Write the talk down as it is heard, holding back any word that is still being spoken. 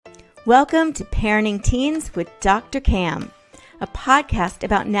Welcome to Parenting Teens with Dr. Cam, a podcast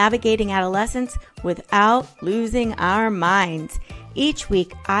about navigating adolescence without losing our minds. Each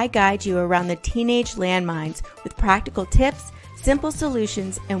week, I guide you around the teenage landmines with practical tips, simple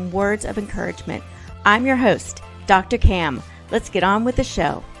solutions, and words of encouragement. I'm your host, Dr. Cam. Let's get on with the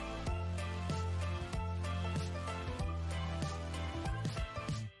show.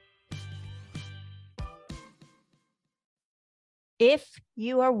 If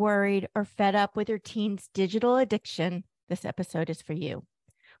you are worried or fed up with your teen's digital addiction, this episode is for you.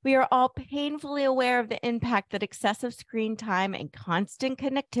 We are all painfully aware of the impact that excessive screen time and constant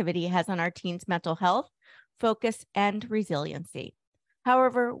connectivity has on our teens' mental health, focus, and resiliency.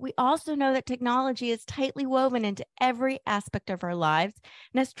 However, we also know that technology is tightly woven into every aspect of our lives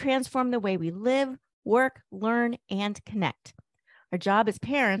and has transformed the way we live, work, learn, and connect. Our job as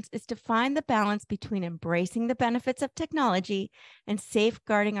parents is to find the balance between embracing the benefits of technology and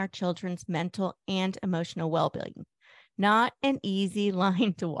safeguarding our children's mental and emotional well-being. Not an easy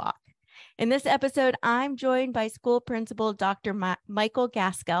line to walk. In this episode, I'm joined by school principal Dr. Michael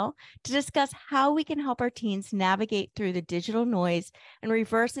Gaskell to discuss how we can help our teens navigate through the digital noise and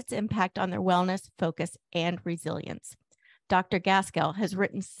reverse its impact on their wellness, focus, and resilience. Dr. Gaskell has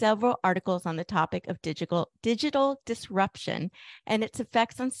written several articles on the topic of digital disruption and its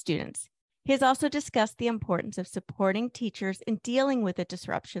effects on students. He has also discussed the importance of supporting teachers in dealing with the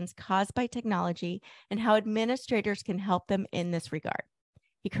disruptions caused by technology and how administrators can help them in this regard.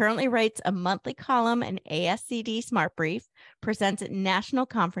 He currently writes a monthly column in ASCD Smart Brief, presents at national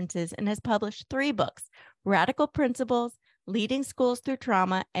conferences, and has published 3 books, Radical Principles, Leading Schools Through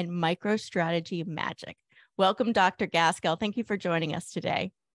Trauma, and MicroStrategy Magic. Welcome, Dr. Gaskell. Thank you for joining us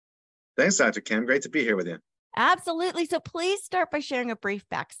today. Thanks, Dr. Kim. Great to be here with you. Absolutely. So please start by sharing a brief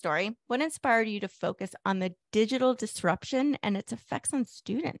backstory. What inspired you to focus on the digital disruption and its effects on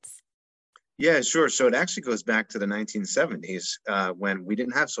students? Yeah, sure. So it actually goes back to the 1970s when we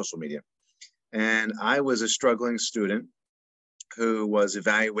didn't have social media. And I was a struggling student who was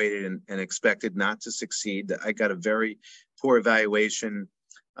evaluated and expected not to succeed. I got a very poor evaluation.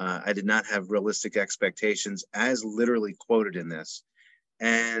 I did not have realistic expectations, as literally quoted in this,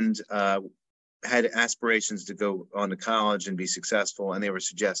 and had aspirations to go on to college and be successful, and they were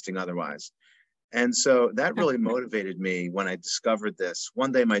suggesting otherwise. And so that really motivated me when I discovered this.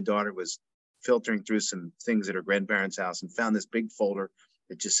 One day, my daughter was filtering through some things at her grandparents' house and found this big folder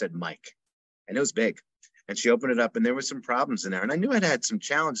that just said Mike, and it was big. And she opened it up, and there were some problems in there. And I knew I'd had some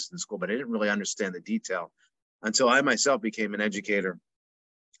challenges in school, but I didn't really understand the detail until I myself became an educator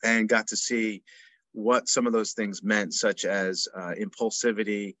and got to see what some of those things meant, such as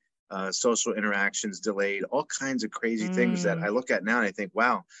impulsivity, social interactions delayed, all kinds of crazy things that I look at now and I think,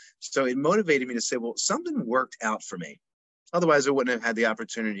 wow. So it motivated me to say, well, something worked out for me. Otherwise, I wouldn't have had the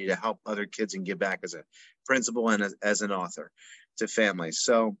opportunity to help other kids and give back as a principal and as an author to families.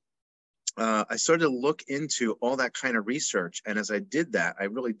 So I started to look into all that kind of research. And as I did that, I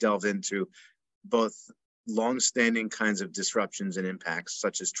really delved into both long-standing kinds of disruptions and impacts,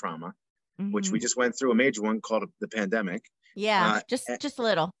 such as trauma, which we just went through a major one called the pandemic. Yeah, just a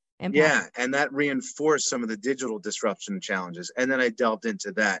little impact. Yeah, and that reinforced some of the digital disruption challenges. And then I delved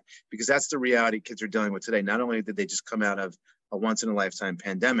into that because that's the reality kids are dealing with today. Not only did they just come out of a once-in-a-lifetime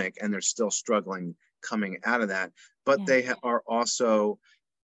pandemic and they're still struggling coming out of that, but they are also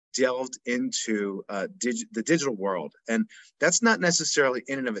delved into the digital world. And that's not necessarily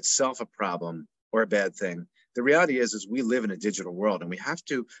in and of itself a problem or a bad thing. The reality is we live in a digital world and we have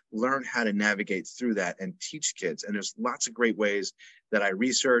to learn how to navigate through that and teach kids. And there's lots of great ways that I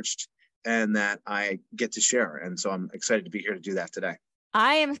researched and that I get to share. And so I'm excited to be here to do that today.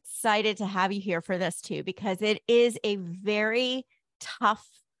 I am excited to have you here for this too, because it is a very tough,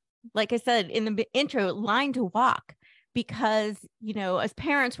 like I said in the intro, line to walk. Because, you know, as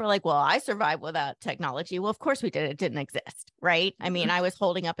parents, we're like, well, I survived without technology. Well, of course we did. It didn't exist, right? I mean, I was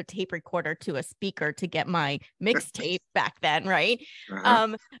holding up a tape recorder to a speaker to get my mixtape back then, right?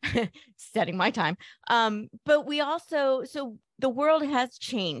 Setting my time. But we also, so the world has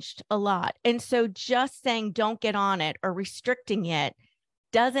changed a lot. And so just saying don't get on it or restricting it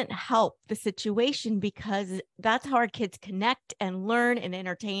doesn't help the situation, because that's how our kids connect and learn and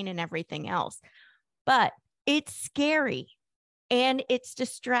entertain and everything else. But it's scary and it's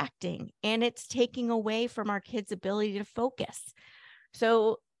distracting and it's taking away from our kids' ability to focus.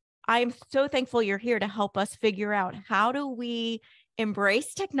 So I'm so thankful you're here to help us figure out how do we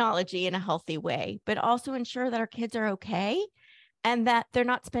embrace technology in a healthy way, but also ensure that our kids are okay and that they're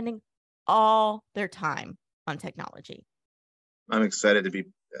not spending all their time on technology. I'm excited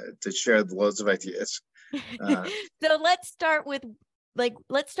to share loads of ideas. So let's start with like,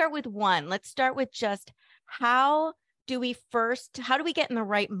 let's start with one. Let's start with just how do we get in the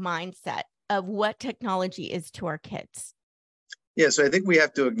right mindset of what technology is to our kids? Yeah, so I think we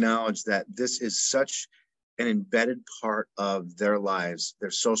have to acknowledge that this is such an embedded part of their lives,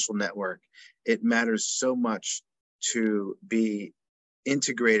 their social network. It matters so much to be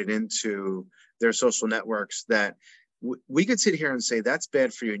integrated into their social networks that we could sit here and say that's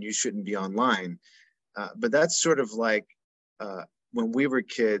bad for you and you shouldn't be online. But that's sort of like when we were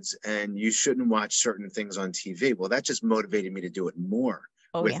kids and you shouldn't watch certain things on TV. Well, that just motivated me to do it more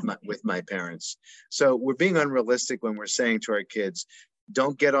with my parents. So we're being unrealistic when we're saying to our kids,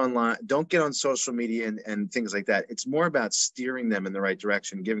 don't get online, don't get on social media and things like that. It's more about steering them in the right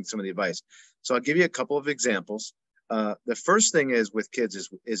direction, giving some of the advice. So I'll give you a couple of examples. The first thing is with kids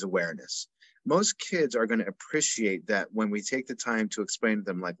is awareness. Most kids are going to appreciate that when we take the time to explain to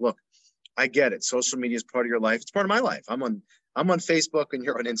them, like, look, I get it. Social media is part of your life. It's part of my life. I'm on Facebook and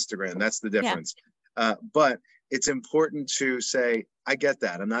you're on Instagram. That's the difference. Yeah. But it's important to say, I get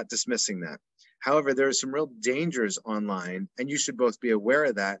that. I'm not dismissing that. However, there are some real dangers online, and you should both be aware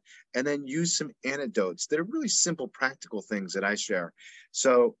of that, and then use some anecdotes that are really simple, practical things that I share.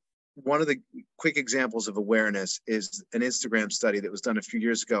 So one of the quick examples of awareness is an Instagram study that was done a few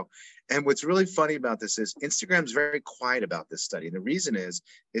years ago. And what's really funny about this is Instagram's very quiet about this study. And the reason is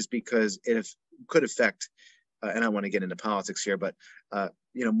because it could affect, and I don't want to get into politics here, but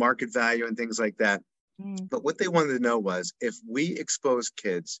market value and things like that. But what they wanted to know was if we expose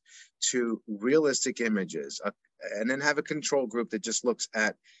kids to realistic images and then have a control group that just looks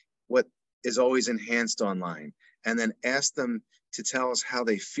at what is always enhanced online and then ask them to tell us how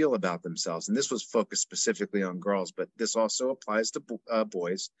they feel about themselves. And this was focused specifically on girls, but this also applies to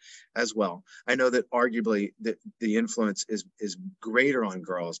boys as well. I know that arguably the influence is greater on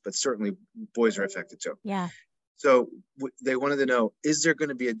girls, but certainly boys are affected too. Yeah. So they wanted to know, is there going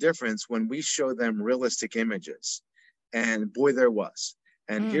to be a difference when we show them realistic images? And boy, there was.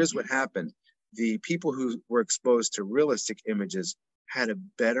 And here's what happened. The people who were exposed to realistic images had a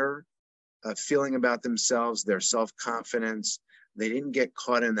better feeling about themselves, their self-confidence. They didn't get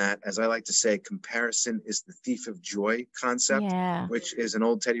caught in that, as I like to say, comparison is the thief of joy concept, which is an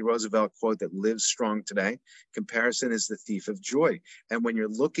old Teddy Roosevelt quote that lives strong today. Comparison is the thief of joy. And when you're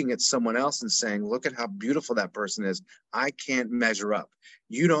looking at someone else and saying, look at how beautiful that person is, I can't measure up.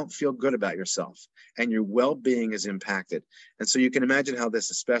 You don't feel good about yourself and your well-being is impacted. And so you can imagine how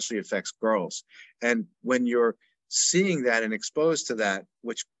this especially affects girls. And when you're seeing that and exposed to that,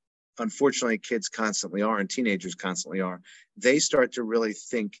 which unfortunately kids constantly are and teenagers constantly are, they start to really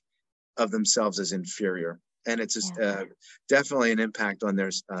think of themselves as inferior. And it's definitely an impact on their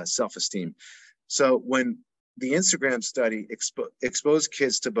self-esteem. So when the Instagram study exposed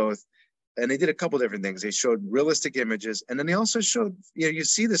kids to both, and they did a couple different things. They showed realistic images, and then they also showed, you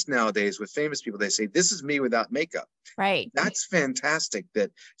see this nowadays with famous people. They say, this is me without makeup. Right. That's fantastic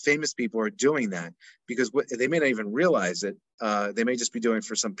that famous people are doing that, because they may not even realize it. They may just be doing it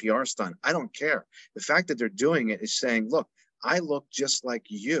for some PR stunt. I don't care. The fact that they're doing it is saying, look, I look just like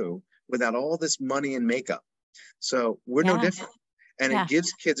you without all this money and makeup. So we're no different. And it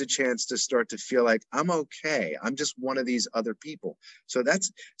gives kids a chance to start to feel like, I'm okay. I'm just one of these other people. So that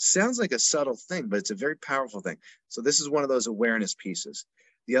sounds like a subtle thing, but it's a very powerful thing. So this is one of those awareness pieces.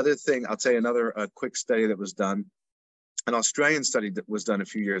 The other thing, I'll tell you another quick study that was done, an Australian study that was done a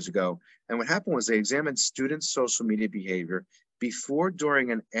few years ago. And what happened was they examined students' social media behavior before,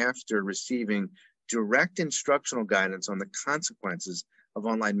 during, and after receiving direct instructional guidance on the consequences of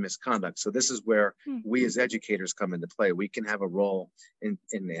online misconduct. So this is where we as educators come into play. We can have a role in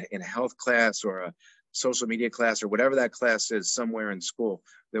a health class or a social media class or whatever that class is somewhere in school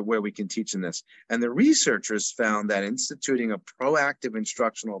where we can teach in this. And the researchers found that instituting a proactive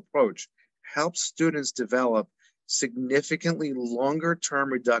instructional approach helps students develop significantly longer term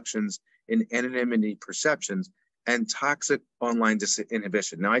reductions in anonymity perceptions and toxic online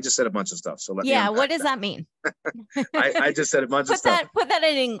disinhibition. Now, I just said a bunch of stuff. So let me unpack what does that mean? I just said a bunch of stuff. Put that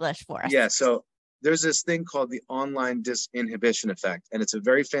in English for us. Yeah. So there's this thing called the online disinhibition effect. And it's a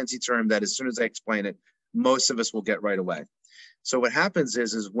very fancy term that as soon as I explain it, most of us will get right away. So what happens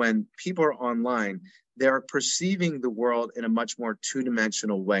is when people are online, they're perceiving the world in a much more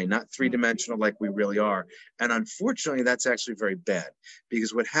two-dimensional way, not three-dimensional like we really are. And unfortunately, that's actually very bad,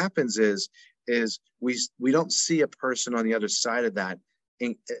 because what happens is we don't see a person on the other side of that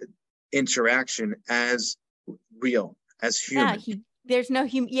interaction as real, as human. There's no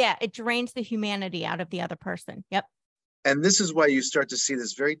it drains the humanity out of the other person. Yep. And this is why you start to see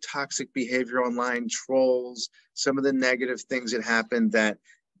this very toxic behavior online, trolls, some of the negative things that happen that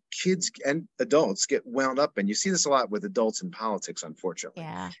kids and adults get wound up, and you see this a lot with adults in politics, unfortunately.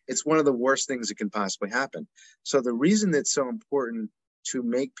 Yeah. It's one of the worst things that can possibly happen. So the reason it's so important to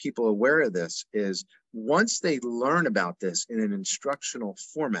make people aware of this is once they learn about this in an instructional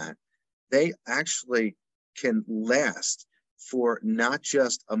format, they actually can last for not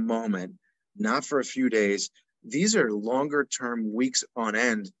just a moment, not for a few days. These are longer term, weeks on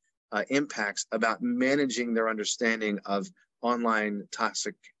end impacts about managing their understanding of online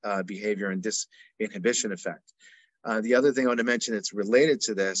toxic behavior and disinhibition effect. The other thing I want to mention that's related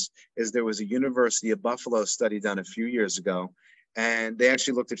to this is there was a University of Buffalo study done a few years ago, and they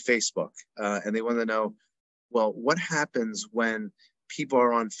actually looked at Facebook, and they wanted to know, well, what happens when people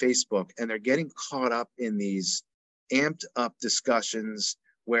are on Facebook and they're getting caught up in these amped up discussions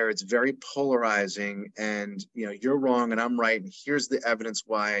where it's very polarizing, and you're wrong and I'm right, and here's the evidence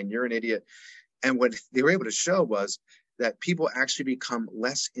why, and you're an idiot. And what they were able to show was that people actually become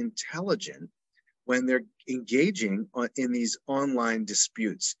less intelligent when they're engaging in these online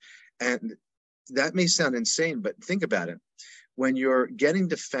disputes. And that may sound insane, but think about it. When you're getting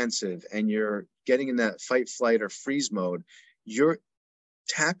defensive and you're getting in that fight, flight, or freeze mode, you're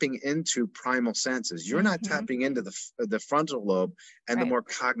tapping into primal senses. You're not tapping into the frontal lobe and the more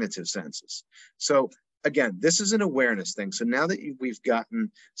cognitive senses. So again, this is an awareness thing. So now that we've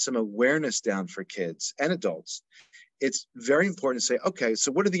gotten some awareness down for kids and adults, it's very important to say, okay,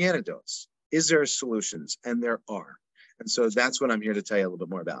 so what are the antidotes? Is there solutions? And there are. And so that's what I'm here to tell you a little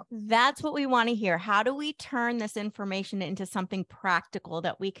bit more about. That's what we want to hear. How do we turn this information into something practical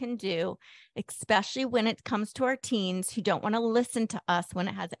that we can do, especially when it comes to our teens who don't want to listen to us when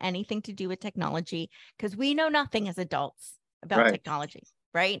it has anything to do with technology, because we know nothing as adults about technology,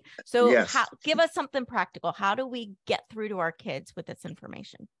 right? So give us something practical. How do we get through to our kids with this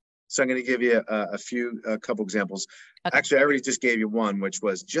information? So I'm going to give you a couple examples. Okay. Actually, I already just gave you one, which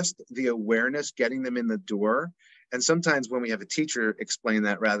was just the awareness, getting them in the door. And sometimes when we have a teacher explain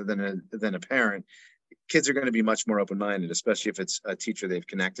that rather than a parent, kids are going to be much more open-minded, especially if it's a teacher they've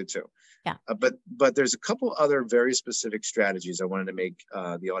connected to. Yeah. But there's a couple other very specific strategies I wanted to make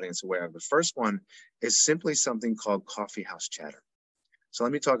the audience aware of. The first one is simply something called coffee house chatter. So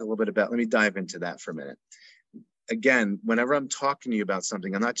let me dive into that for a minute. Again, whenever I'm talking to you about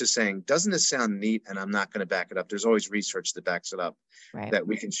something, I'm not just saying, doesn't this sound neat? And I'm not going to back it up. There's always research that backs it up that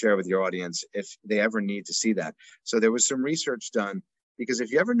we can share with your audience if they ever need to see that. So there was some research done, because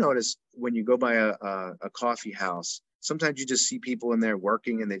if you ever notice when you go by a coffee house, sometimes you just see people in there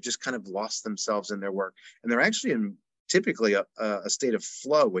working and they've just kind of lost themselves in their work. And they're actually in typically a state of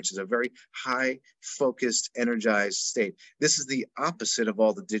flow, which is a very high focused, energized state. This is the opposite of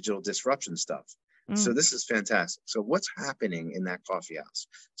all the digital disruption stuff. So this is fantastic. So what's happening in that coffee house?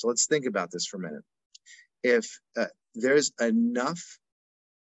 So let's think about this for a minute. If there's enough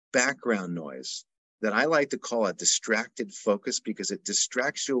background noise that I like to call a distracted focus, because it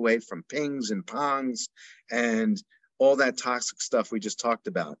distracts you away from pings and pongs and all that toxic stuff we just talked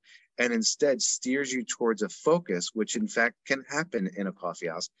about, and instead steers you towards a focus, which in fact can happen in a coffee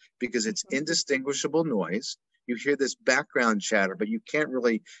house because it's indistinguishable noise. You hear this background chatter, but you can't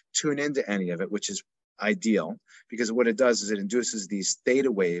really tune into any of it, which is ideal, because what it does is it induces these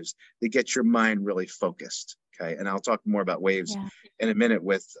theta waves that get your mind really focused. Okay. And I'll talk more about waves in a minute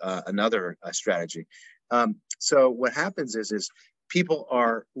with another strategy. So what happens is people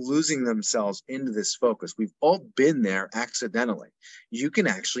are losing themselves into this focus. We've all been there accidentally. You can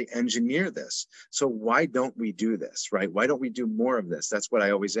actually engineer this. So why don't we do this, right? Why don't we do more of this? That's what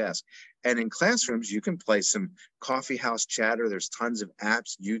I always ask. And in classrooms, you can play some coffee house chatter. There's tons of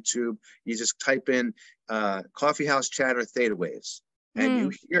apps, YouTube. You just type in coffee house chatter theta waves, and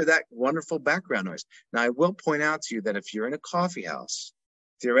you hear that wonderful background noise. Now, I will point out to you that if you're in a coffee house,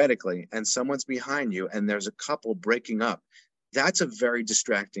 theoretically, and someone's behind you and there's a couple breaking up, that's a very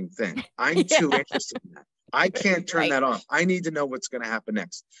distracting thing. I'm too interested in that. I can't turn that off. I need to know what's going to happen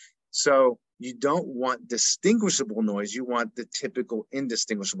next. So you don't want distinguishable noise. You want the typical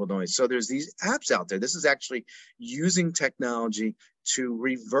indistinguishable noise. So there's these apps out there. This is actually using technology to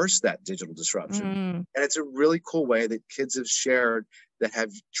reverse that digital disruption. And it's a really cool way that kids have shared that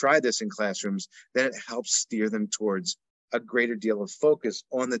have tried this in classrooms, that it helps steer them towards a greater deal of focus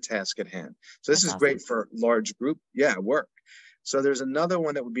on the task at hand. So this is great for large group work. So there's another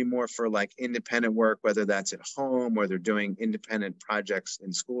one that would be more for like independent work, whether that's at home or they're doing independent projects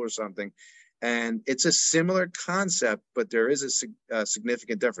in school or something. And it's a similar concept, but there is a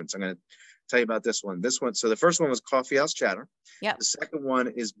significant difference. I'm going to tell you about this one. So the first one was coffee house chatter. The second one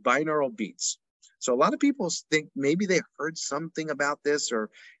is binaural beats. So a lot of people think maybe they heard something about this, or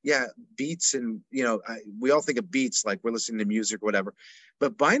yeah, beats, and we all think of beats like we're listening to music or whatever,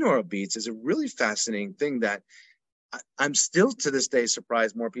 but binaural beats is a really fascinating thing that I'm still to this day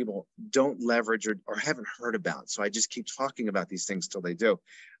surprised more people don't leverage or haven't heard about. So I just keep talking about these things till they do.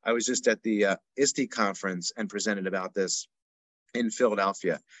 I was just at the ISTE conference and presented about this in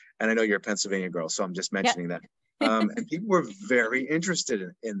Philadelphia. And I know you're a Pennsylvania girl, so I'm just mentioning that. And people were very interested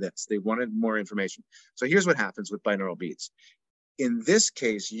in this. They wanted more information. So here's what happens with binaural beats. In this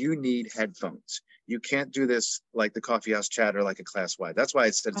case, you need headphones. You can't do this like the coffee house chat or like a class wide. That's why I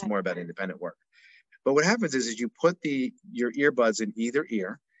said it's more about independent work. But what happens is you put your earbuds in either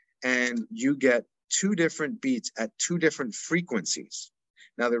ear, and you get two different beats at two different frequencies.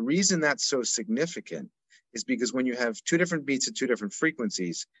 Now, the reason that's so significant is because when you have two different beats at two different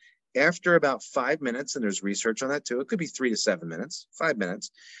frequencies, after about 5 minutes, and there's research on that too, it could be 3 to 7 minutes, 5 minutes,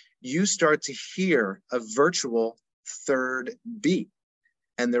 you start to hear a virtual third beat.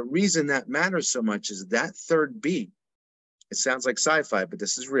 And the reason that matters so much is that third beat, it sounds like sci-fi, but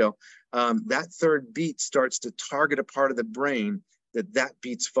this is real. That third beat starts to target a part of the brain that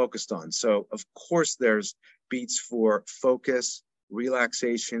beat's focused on. So of course there's beats for focus,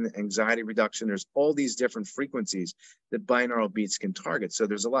 relaxation, anxiety reduction. There's all these different frequencies that binaural beats can target. So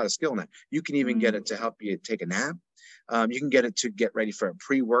there's a lot of skill in that. You can even get it to help you take a nap. You can get it to get ready for a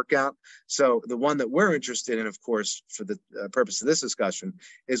pre-workout. So the one that we're interested in, of course, for the purpose of this discussion,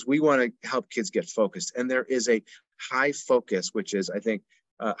 is we want to help kids get focused. And there is a high focus, which is, I think,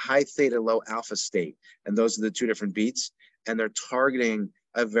 high theta, low alpha state. And those are the two different beats. And they're targeting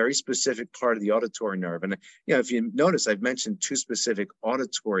a very specific part of the auditory nerve. And if you notice, I've mentioned two specific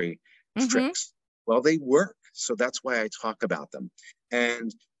auditory tricks. Well, they work. So that's why I talk about them.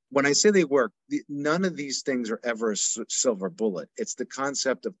 And when I say they work, none of these things are ever a silver bullet. It's the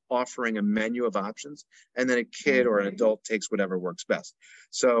concept of offering a menu of options, and then a kid or an adult takes whatever works best.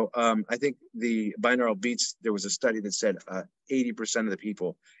 So I think the binaural beats, there was a study that said 80% of the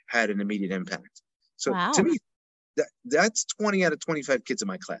people had an immediate impact. So to me, that's 20 out of 25 kids in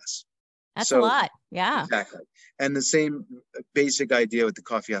my class. That's a lot. Yeah. Exactly. And the same basic idea with the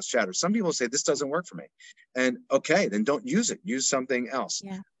coffee house chatter. Some people say this doesn't work for me. And okay, then don't use it. Use something else,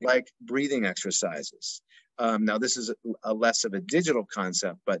 like breathing exercises. Now, this is a less of a digital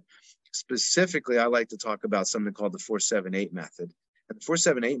concept, but specifically, I like to talk about something called the 4-7-8 method. And the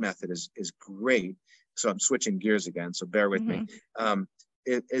 4-7-8 method is great. So I'm switching gears again, so bear with me.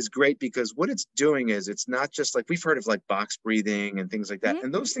 It is great because what it's doing is, it's not just like, we've heard of like box breathing and things like that.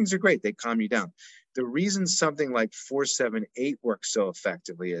 And those things are great. They calm you down. The reason something like 4-7-8 works so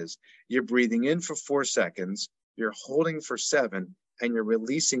effectively is you're breathing in for 4 seconds, you're holding for 7, and you're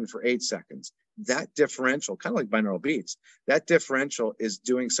releasing for 8 seconds. That differential, kind of like binaural beats, that differential is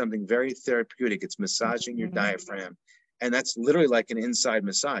doing something very therapeutic. It's massaging your diaphragm. And that's literally like an inside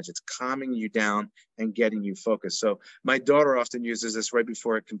massage. It's calming you down and getting you focused. So my daughter often uses this right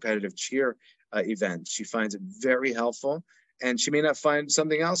before a competitive cheer event. She finds it very helpful, and she may not find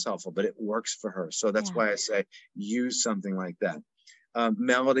something else helpful, but it works for her. So that's why I say use something like that.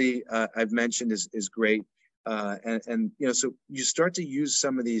 Melody, I've mentioned, is great. And so you start to use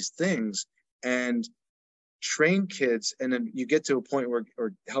some of these things and train kids, and then you get to a point where,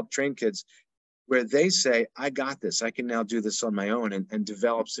 or help train kids, where they say, I got this. I can now do this on my own, and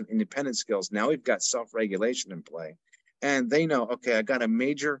develop some independent skills. Now we've got self-regulation in play. And they know, okay, I got a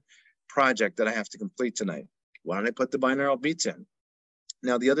major project that I have to complete tonight. Why don't I put the binaural beats in?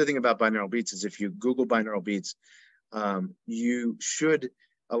 Now, the other thing about binaural beats is if you Google binaural beats, a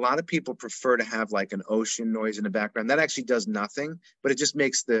lot of people prefer to have like an ocean noise in the background. That actually does nothing, but it just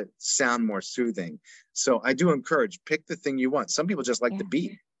makes the sound more soothing. So I do encourage, pick the thing you want. Some people just like the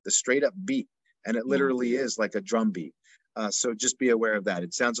beat, the straight up beat. And it literally is like a drum beat. So just be aware of that.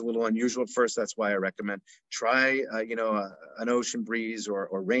 It sounds a little unusual at first. That's why I recommend try, an ocean breeze or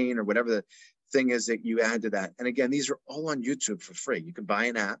rain or whatever the thing is that you add to that. And again, these are all on YouTube for free. You can buy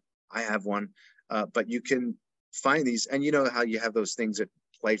an app. I have one, but you can find these. And you know how you have those things that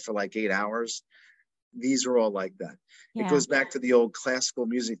play for like 8 hours? These are all like that. It goes back to the old classical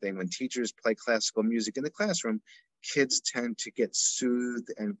music thing. When teachers play classical music in the classroom, kids tend to get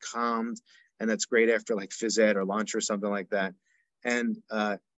soothed and calmed. And that's great after like phys ed or lunch or something like that. And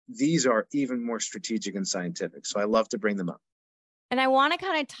these are even more strategic and scientific. So I love to bring them up. And I want to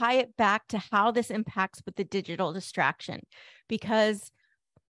kind of tie it back to how this impacts with the digital distraction, because,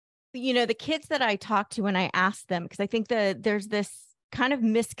 the kids that I talk to when I ask them, because I think there's this kind of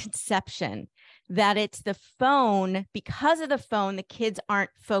misconception that it's the phone, because of the phone, the kids aren't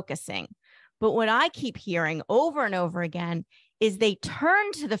focusing. But what I keep hearing over and over again is they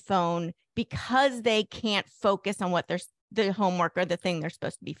turn to the phone because they can't focus on what the homework or the thing they're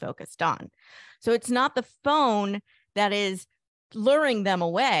supposed to be focused on. So it's not the phone that is luring them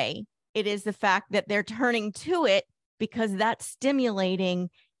away. It is the fact that they're turning to it because that's stimulating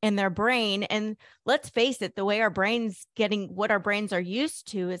in their brain. And let's face it, the way our brains what our brains are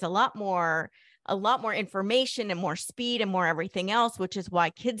used to is a lot more information and more speed and more everything else, which is why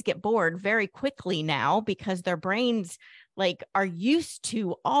kids get bored very quickly now, because their brains are used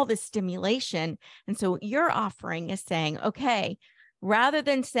to all the stimulation. And so what you're offering is saying, okay, rather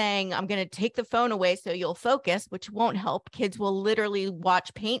than saying, I'm going to take the phone away so you'll focus, which won't help. Kids will literally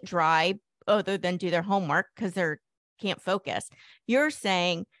watch paint dry other than do their homework because they can't focus. You're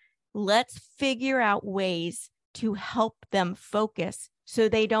saying, let's figure out ways to help them focus so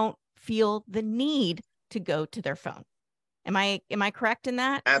they don't feel the need to go to their phone. Am I correct in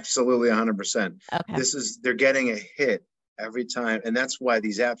that? Absolutely, 100%. Okay. They're getting a hit every time. And that's why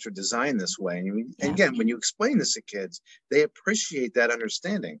these apps are designed this way. And again, when you explain this to kids, they appreciate that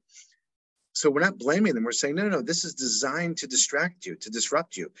understanding. So we're not blaming them. We're saying, no, this is designed to distract you, to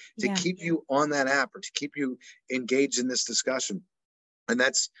disrupt you, to keep you on that app, or to keep you engaged in this discussion. And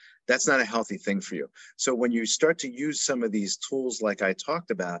that's not a healthy thing for you. So when you start to use some of these tools like I talked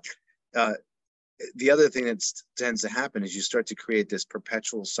about, the other thing that tends to happen is you start to create this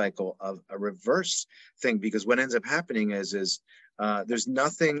perpetual cycle of a reverse thing, because what ends up happening is there's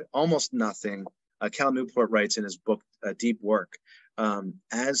almost nothing. Cal Newport writes in his book, Deep Work,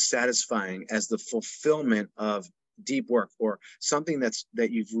 as satisfying as the fulfillment of deep work, or something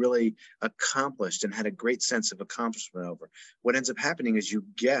that you've really accomplished and had a great sense of accomplishment over. What ends up happening is you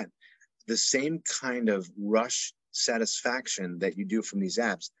get the same kind of rush satisfaction that you do from these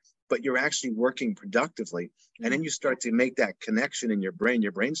apps, but you're actually working productively. And then you start to make that connection in your brain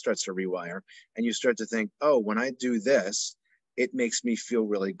starts to rewire, and you start to think, oh, when I do this, it makes me feel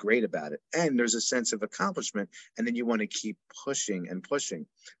really great about it. And there's a sense of accomplishment. And then you want to keep pushing and pushing.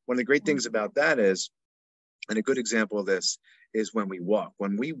 One of the great things about that is, and a good example of this is when we walk.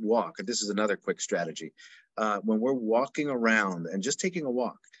 When we walk, and this is another quick strategy, when we're walking around and just taking a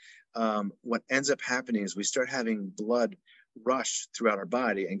walk, what ends up happening is we start having blood rush throughout our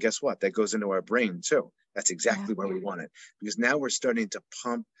body. And guess what? That goes into our brain too. That's exactly where we want it, because now we're starting to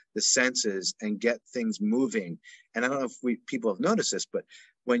pump the senses and get things moving. And I don't know if people have noticed this, but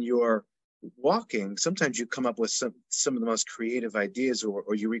when you're walking, sometimes you come up with some of the most creative ideas,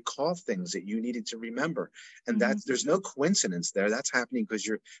 or you recall things that you needed to remember. And there's no coincidence there. That's happening because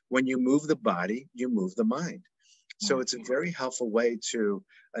when you move the body, you move the mind. So it's a very helpful way to,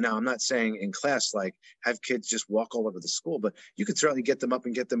 now I'm not saying in class, have kids just walk all over the school, but you can certainly get them up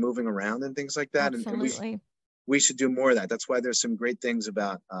and get them moving around and things like that. Absolutely. And we should do more of that. That's why there's some great things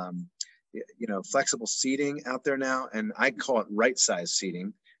about, flexible seating out there now. And I call it right size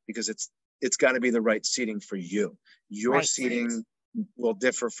seating, because it's got to be the right seating for you. Your seating will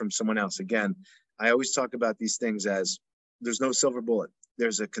differ from someone else. Again, I always talk about these things as there's no silver bullet.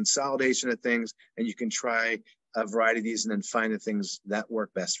 There's a consolidation of things, and you can try a variety of these and then find the things that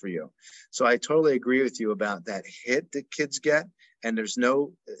work best for you. So I totally agree with you about that hit that kids get. And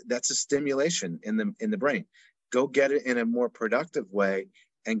that's a stimulation in the brain. Go get it in a more productive way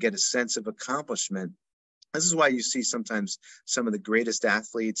and get a sense of accomplishment. This is why you see sometimes some of the greatest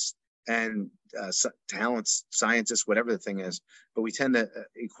athletes and talents, scientists, whatever the thing is, but we tend to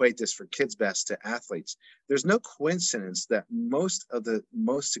equate this for kids best to athletes. There's no coincidence that most of the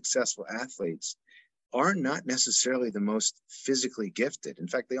most successful athletes are not necessarily the most physically gifted. In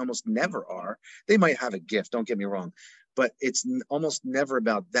fact, they almost never are. They might have a gift, don't get me wrong, but it's almost never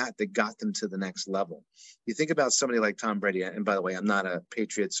about that got them to the next level. You think about somebody like Tom Brady, and by the way, I'm not a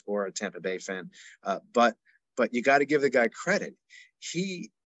Patriots or a Tampa Bay fan, but you got to give the guy credit.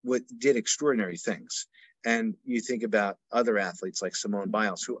 He did extraordinary things. And you think about other athletes like Simone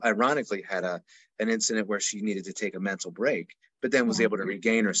Biles, who ironically had an incident where she needed to take a mental break, but then was able to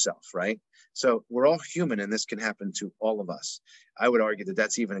regain herself, right? So we're all human, and this can happen to all of us. I would argue that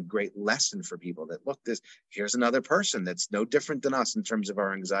that's even a great lesson for people, that look, here's another person that's no different than us in terms of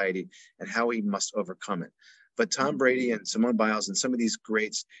our anxiety and how we must overcome it. But Tom Brady and Simone Biles and some of these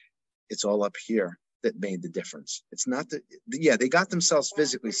greats, it's all up here that made the difference. It's not they got themselves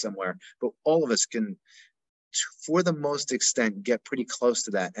physically somewhere, but all of us can, for the most extent, get pretty close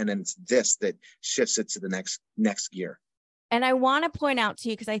to that. And then it's this that shifts it to the next gear. And I want to point out to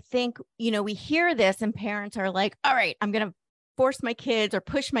you, because I think, we hear this and parents are like, all right, I'm going to force my kids or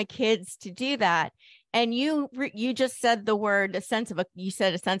push my kids to do that. And you just said the word, a sense of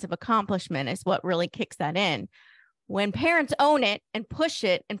accomplishment is what really kicks that in. When parents own it and push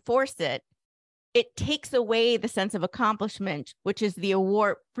it and force it, it takes away the sense of accomplishment, which is the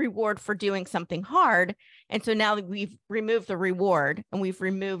reward for doing something hard. And so now we've removed the reward and we've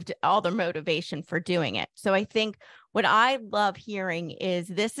removed all the motivation for doing it. So I think what I love hearing is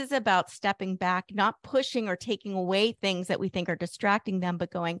this is about stepping back, not pushing or taking away things that we think are distracting them,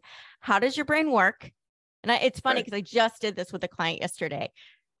 but going, how does your brain work? And it's funny because I just did this with a client yesterday.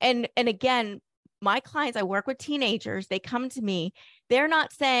 And again, my clients, I work with teenagers, they come to me, they're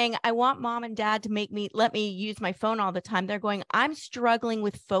not saying, I want mom and dad to let me use my phone all the time. They're going, I'm struggling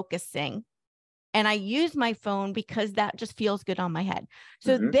with focusing. And I use my phone because that just feels good on my head.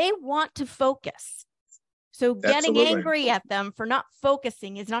 So they want to focus. So getting angry at them for not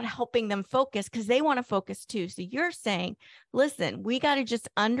focusing is not helping them focus because they want to focus too. So you're saying, listen, we got to just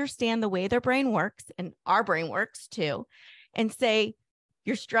understand the way their brain works and our brain works too, and say,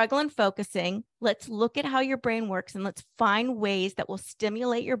 you're struggling focusing. Let's look at how your brain works and let's find ways that will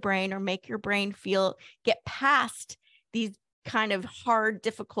stimulate your brain or make your brain get past these kind of hard,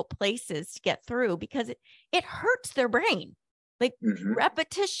 difficult places to get through, because it hurts their brain. Like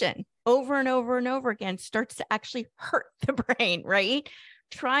repetition over and over and over again starts to actually hurt the brain, right?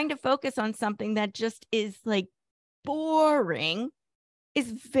 Trying to focus on something that just is like boring is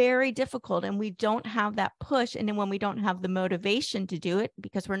very difficult, and we don't have that push. And then when we don't have the motivation to do it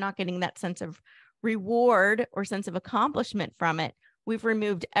because we're not getting that sense of reward or sense of accomplishment from it, we've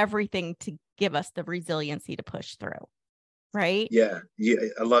removed everything to give us the resiliency to push through, right? Yeah,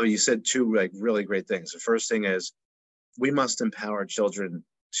 I love it. You said two like really great things. The first thing is we must empower children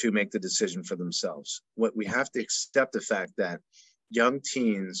to make the decision for themselves. What we have to accept the fact that young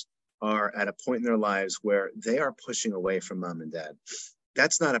teens are at a point in their lives where they are pushing away from mom and dad.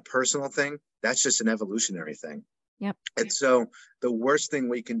 That's not a personal thing. That's just an evolutionary thing. Yep. And so the worst thing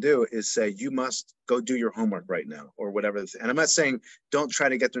we can do is say, you must go do your homework right now or whatever. And I'm not saying don't try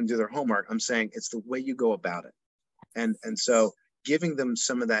to get them to do their homework. I'm saying it's the way you go about it. And so giving them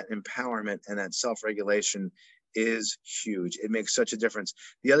some of that empowerment and that self-regulation is huge. It makes such a difference.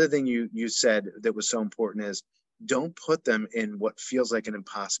 The other thing you said that was so important is don't put them in what feels like an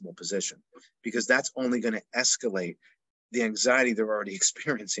impossible position, because that's only going to escalate the anxiety they're already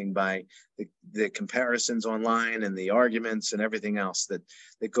experiencing by the comparisons online and the arguments and everything else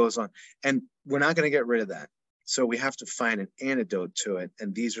that goes on. And we're not going to get rid of that. So we have to find an antidote to it.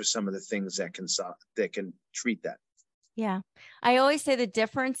 And these are some of the things that can treat that. Yeah. I always say the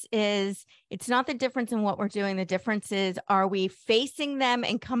difference is, it's not the difference in what we're doing. The difference is, are we facing them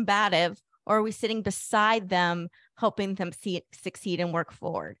and combative, or are we sitting beside them, helping them succeed and work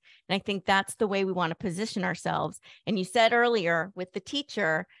forward? And I think that's the way we want to position ourselves. And you said earlier with the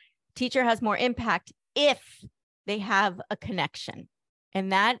teacher has more impact if they have a connection.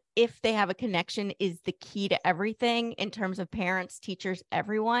 And that, if they have a connection, is the key to everything in terms of parents, teachers,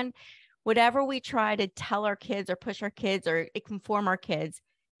 everyone. Whatever we try to tell our kids or push our kids or conform our kids,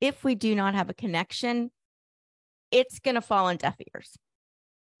 if we do not have a connection, it's going to fall on deaf ears.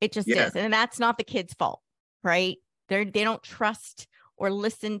 It just is. And that's not the kid's fault, right? They don't trust or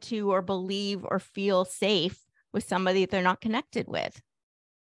listen to or believe or feel safe with somebody that they're not connected with.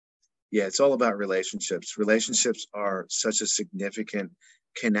 Yeah, it's all about relationships. Relationships are such a significant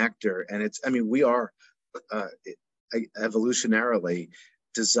connector. And we are evolutionarily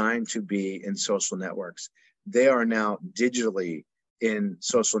designed to be in social networks. They are now digitally in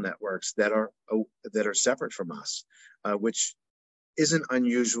social networks that are separate from us, which isn't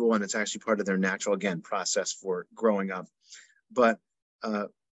unusual, and it's actually part of their natural, again, process for growing up. But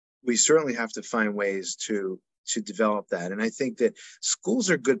we certainly have to find ways to develop that. And I think that schools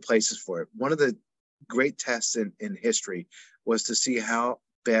are good places for it. One of the great tests in history was to see how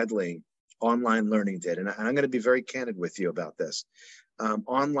badly online learning did. And I'm going to be very candid with you about this.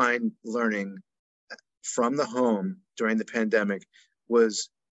 Online learning from the home during the pandemic was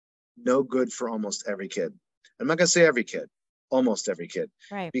no good for almost every kid. I'm not going to say every kid, almost every kid,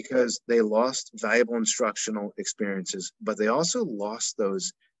 right? Because they lost valuable instructional experiences, but they also lost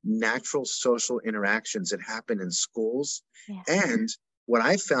those natural social interactions that happen in schools. Yeah. And what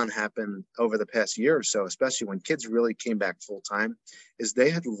I found happened over the past year or so, especially when kids really came back full time, is they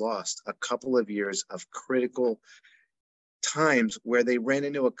had lost a couple of years of critical times where they ran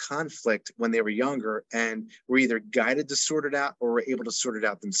into a conflict when they were younger and were either guided to sort it out or were able to sort it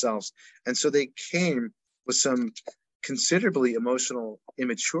out themselves. And so they came with some considerably emotional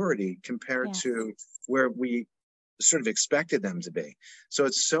immaturity compared to where we sort of expected them to be. So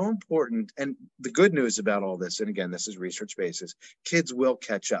it's so important. And the good news about all this, and again, this is research basis, kids will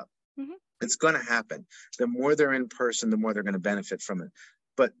catch up. It's going to happen. The more they're in person, the more they're going to benefit from it.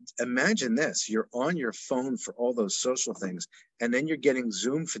 But imagine this, you're on your phone for all those social things, and then you're getting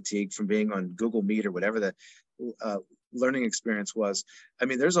Zoom fatigue from being on Google Meet or whatever the learning experience was. I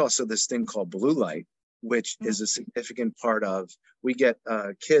mean, there's also this thing called blue light, which is a significant part of, we get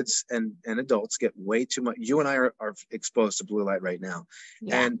kids and adults get way too much. You and I are exposed to blue light right now.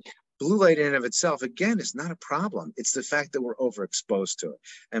 Yeah. And blue light in and of itself, again, is not a problem. It's the fact that we're overexposed to it.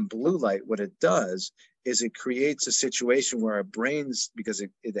 And blue light, what it does is it creates a situation where our brains, because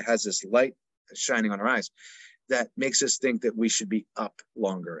it has this light shining on our eyes, that makes us think that we should be up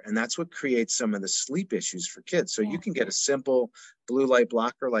longer. And that's what creates some of the sleep issues for kids. So you can get a simple blue light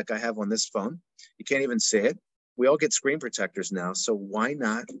blocker like I have on this phone. You can't even see it. We all get screen protectors now. So why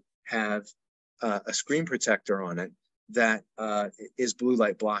not have a screen protector on it that is blue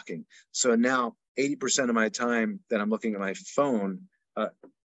light blocking? So now 80% of my time that I'm looking at my phone,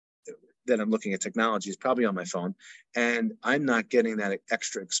 that I'm looking at technology, is probably on my phone, and I'm not getting that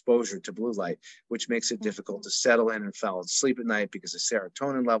extra exposure to blue light, which makes it difficult to settle in and fall asleep at night because of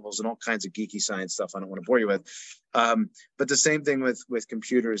serotonin levels and all kinds of geeky science stuff I don't want to bore you with. But the same thing with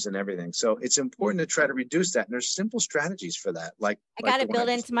computers and everything. So it's important to try to reduce that. And there's simple strategies for that. Like I got it built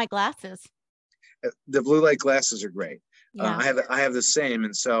into my glasses. The blue light glasses are great. Yeah. I have the same.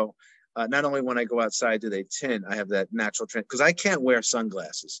 And so not only when I go outside do they tint, I have that natural trend, because I can't wear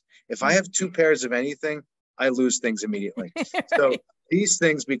sunglasses. If I have two pairs of anything, I lose things immediately. Right. So these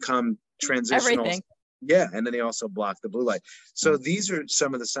things become transitional. Everything. Yeah, and then they also block the blue light. So these are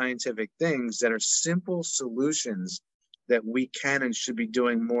some of the scientific things that are simple solutions that we can and should be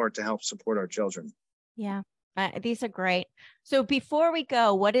doing more to help support our children. Yeah, these are great. So before we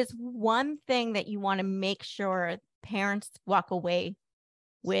go, what is one thing that you want to make sure parents walk away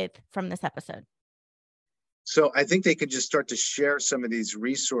with from this episode? So I think they could just start to share some of these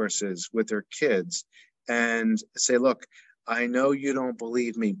resources with their kids and say, look, I know you don't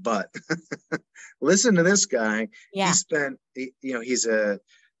believe me, but listen to this guy. Yeah. He spent, he's a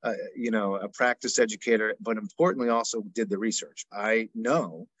practice educator, but importantly also did the research. I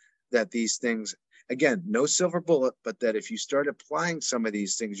know that these things, again, no silver bullet, but that if you start applying some of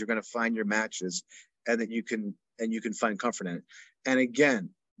these things, you're going to find your matches, and that you can find comfort in it. And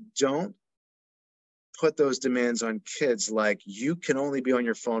again, don't put those demands on kids like you can only be on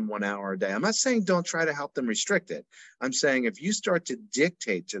your phone 1 hour a day. I'm not saying don't try to help them restrict it. I'm saying if you start to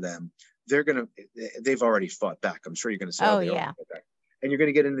dictate to them, they've already fought back. I'm sure you're going to say, oh yeah. And you're going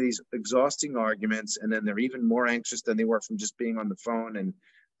to get into these exhausting arguments, and then they're even more anxious than they were from just being on the phone and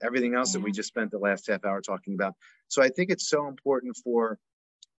everything else that we just spent the last half hour talking about. So I think it's so important for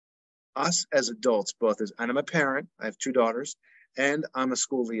us as adults, and I'm a parent, I have 2 daughters, and I'm a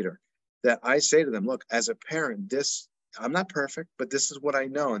school leader, that I say to them, look, as a parent, I'm not perfect, but this is what I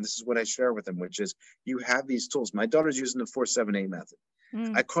know. And this is what I share with them, which is you have these tools. My daughter's using the 4-7-8 method.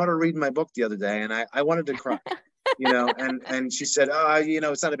 I caught her reading my book the other day, and I wanted to cry, and she said,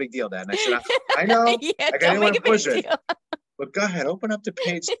 it's not a big deal, Dad. And I said, I know, I didn't want to push it, but go ahead, open up to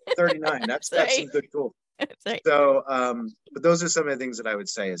page 39. That's some good tools. Right. So, but those are some of the things that I would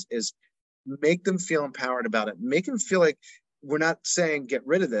say is make them feel empowered about it. Make them feel like we're not saying get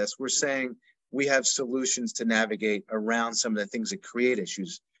rid of this. We're saying we have solutions to navigate around some of the things that create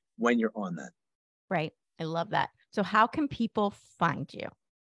issues when you're on that. Right. I love that. So how can people find you?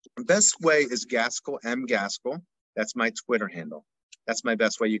 The best way is Gaskell, M. Gaskell. That's my Twitter handle. That's my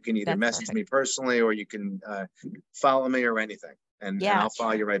best way. You can either message me personally, or you can follow me or anything. And I'll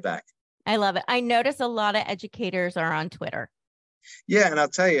follow you right back. I love it. I notice a lot of educators are on Twitter. Yeah, and I'll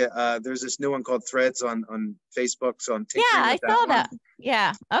tell you, there's this new one called Threads on Facebook. So I'm taking I saw that.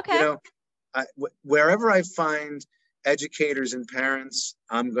 Yeah. Okay. Wherever I find educators and parents,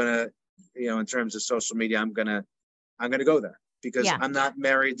 I'm gonna, in terms of social media, I'm gonna go there, because I'm not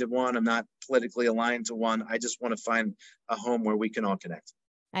married to one. I'm not politically aligned to one. I just want to find a home where we can all connect.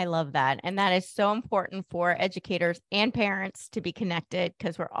 I love that. And that is so important for educators and parents to be connected,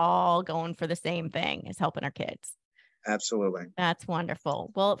 because we're all going for the same thing, is helping our kids. Absolutely. That's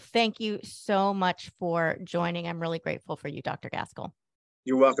wonderful. Well, thank you so much for joining. I'm really grateful for you, Dr. Gaskell.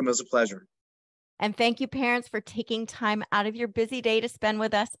 You're welcome. It was a pleasure. And thank you, parents, for taking time out of your busy day to spend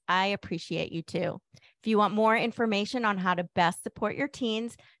with us. I appreciate you too. If you want more information on how to best support your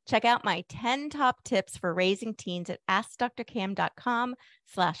teens, check out my 10 top tips for raising teens at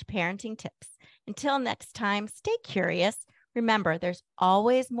AskDrCam.com/parenting tips. Until next time, stay curious. Remember, there's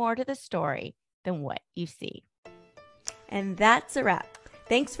always more to the story than what you see. And that's a wrap.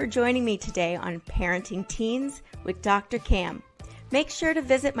 Thanks for joining me today on Parenting Teens with Dr. Cam. Make sure to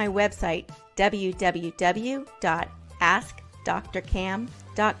visit my website,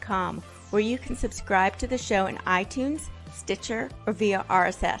 www.askdrcam.com, where you can subscribe to the show in iTunes Stitcher, or via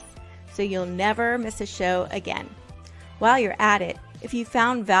RSS, so you'll never miss a show again. While you're at it, if you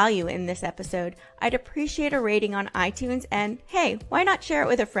found value in this episode, I'd appreciate a rating on iTunes, and hey, why not share it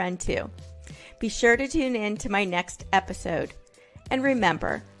with a friend too? Be sure to tune in to my next episode. And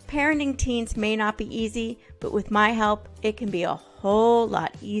remember, parenting teens may not be easy, but with my help, it can be a whole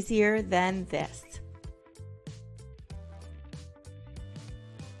lot easier than this.